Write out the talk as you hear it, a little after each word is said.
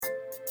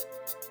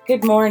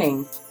Good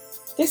morning.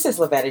 This is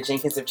Lavetta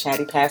Jenkins of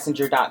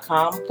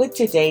ChattyPassenger.com with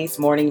today's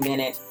Morning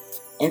Minute.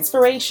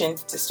 Inspiration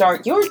to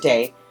start your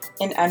day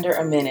in under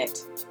a minute.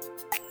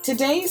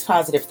 Today's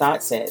positive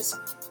thought says,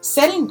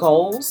 setting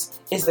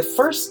goals is the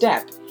first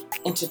step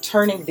into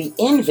turning the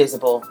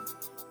invisible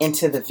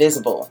into the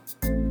visible.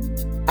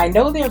 I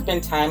know there have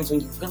been times when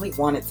you really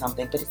wanted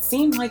something, but it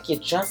seemed like you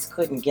just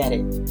couldn't get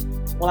it.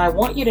 Well, I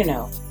want you to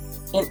know,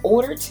 in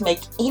order to make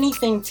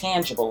anything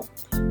tangible,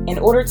 in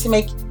order to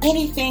make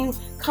anything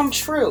come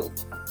true,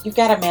 you've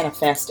got to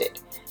manifest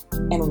it.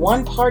 And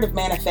one part of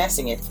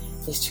manifesting it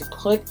is to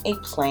put a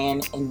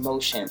plan in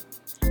motion.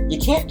 You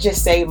can't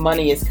just say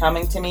money is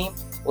coming to me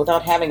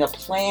without having a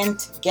plan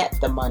to get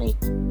the money.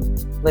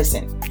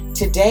 Listen,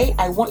 today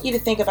I want you to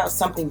think about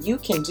something you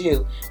can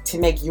do to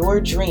make your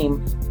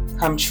dream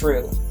come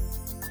true.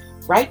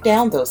 Write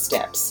down those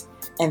steps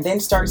and then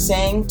start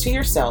saying to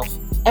yourself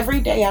every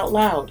day out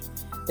loud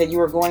that you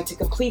are going to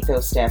complete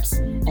those steps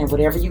and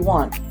whatever you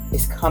want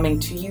is coming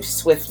to you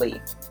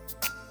swiftly.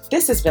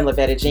 This has been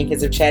Lavetta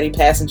Jenkins of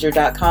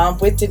ChattyPassenger.com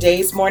with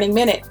today's Morning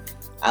Minute.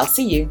 I'll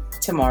see you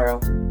tomorrow.